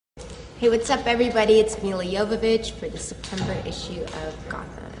Hey, what's up everybody? It's Milla Jovovich for the September issue of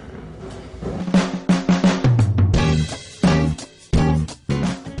Gotham.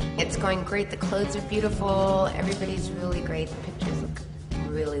 It's going great, the clothes are beautiful, everybody's really great, the pictures look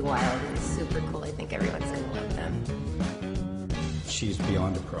really wild and super cool. I think everyone's gonna love them. She's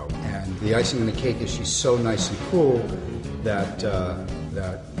beyond a pro, and the icing on the cake is she's so nice and cool that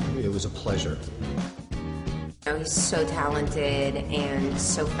it was a pleasure. He's so talented and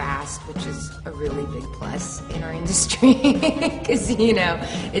so fast, which is a really big plus in our industry because,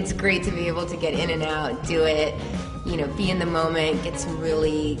 it's great to be able to get in and out, do it, be in the moment, get some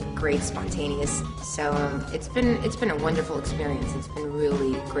really great spontaneous. So it's been a wonderful experience. It's been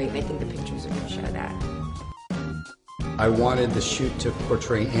really great, and I think the pictures are going to show that. I wanted the shoot to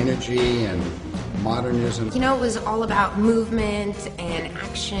portray energy and modernism. It was all about movement and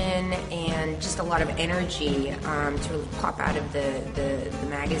action and just a lot of energy to really pop out of the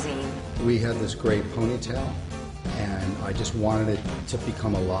magazine. We had this great ponytail, and I just wanted it to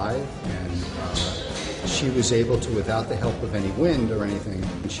become alive, and she was able to, without the help of any wind or anything,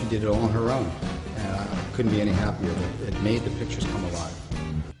 and she did it all on her own. And I couldn't be any happier that it made the pictures come alive.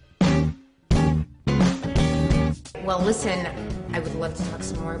 Well, listen, I would love to talk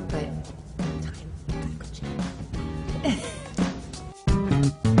some more, but